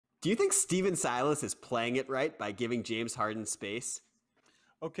Do you think Stephen Silas is playing it right by giving James Harden space?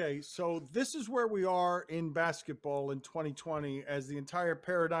 Okay, so this is where we are in basketball in 2020 as the entire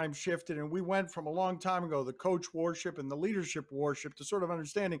paradigm shifted, and we went from a long time ago, the coach worship and the leadership worship, to sort of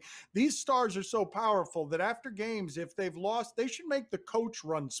understanding these stars are so powerful that after games, if they've lost, they should make the coach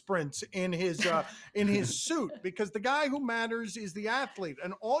run sprints in his suit, because the guy who matters is the athlete,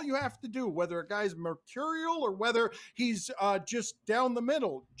 and all you have to do, whether a guy's mercurial or whether he's just down the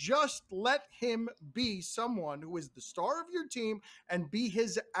middle, just let him be someone who is the star of your team and be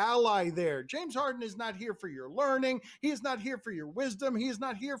his ally there. James Harden is not here for your learning. He is not here for your wisdom. He is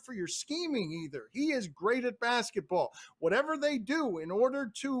not here for your scheming either. He is great at basketball. Whatever they do in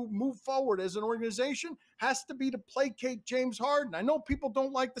order to move forward as an organization has to be to placate James Harden. I know people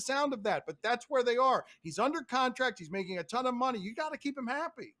don't like the sound of that, but that's where they are. He's under contract. He's making a ton of money. You got to keep him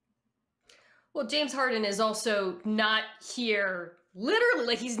happy. Well, James Harden is also not here literally,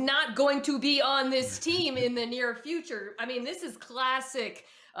 like he's not going to be on this team in the near future. I mean, this is classic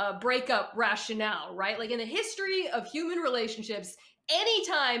breakup rationale, right? Like in the history of human relationships,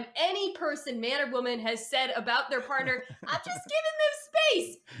 anytime any person, man or woman, has said about their partner, I'm just giving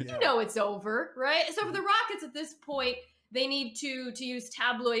them space, you know it's over, right? So for the Rockets at this point, they need to use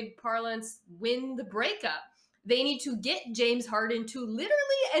tabloid parlance, win the breakup. They need to get James Harden to literally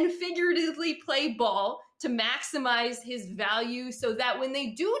and figuratively play ball to maximize his value so that when they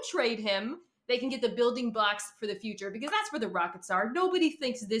do trade him, they can get the building blocks for the future, because that's where the Rockets are. Nobody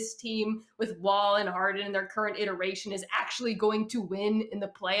thinks this team with Wall and Harden in their current iteration is actually going to win in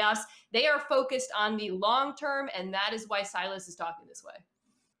the playoffs. They are focused on the long term, and that is why Silas is talking this way.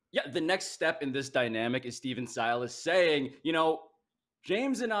 Yeah, the next step in this dynamic is Stephen Silas saying, you know,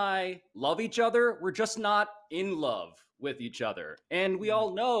 James and I love each other. We're just not in love with each other. And we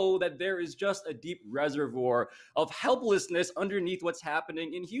all know that there is just a deep reservoir of helplessness underneath what's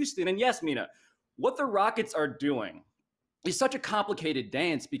happening in Houston. And yes, Mina, what the Rockets are doing is such a complicated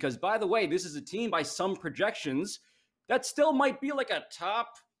dance because, by the way, this is a team by some projections that still might be like a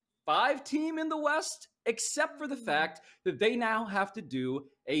top 5 team in the West, except for the fact that they now have to do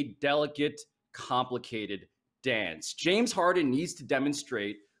a delicate, complicated dance. James Harden needs to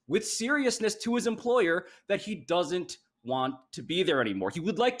demonstrate with seriousness to his employer that he doesn't want to be there anymore. He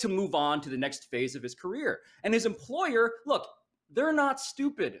would like to move on to the next phase of his career. And his employer, look, they're not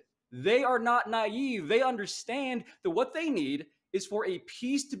stupid. They are not naive. They understand that what they need is for a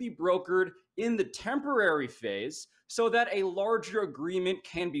peace to be brokered in the temporary phase so that a larger agreement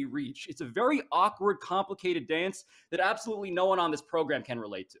can be reached. It's a very awkward, complicated dance that absolutely no one on this program can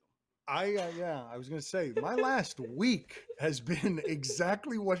relate to. I was going to say, my last week has been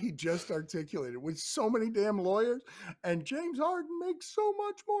exactly what he just articulated, with so many damn lawyers, and James Harden makes so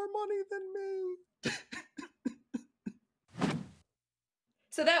much more money than me.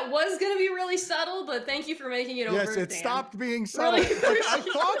 So that was going to be really subtle, but thank you for making it over. Yes, it Dan. stopped being subtle. Really I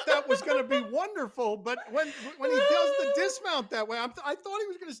thought that was going to be wonderful, but when he does the dismount that way, I thought he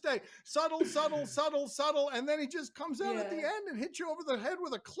was going to stay subtle, subtle, subtle, subtle, and then he just comes out at the end and hits you over the head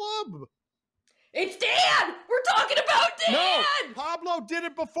with a club. It's Dan! We're talking about Dan! No, Pablo did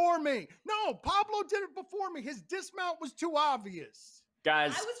it before me. No, Pablo did it before me. His dismount was too obvious.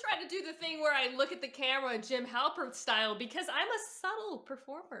 Guys, I was trying to do the thing where I look at the camera Jim Halpert style because I'm a subtle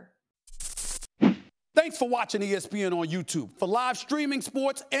performer. Thanks for watching ESPN on YouTube. For live streaming,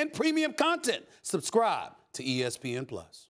 sports, and premium content, subscribe to ESPN+.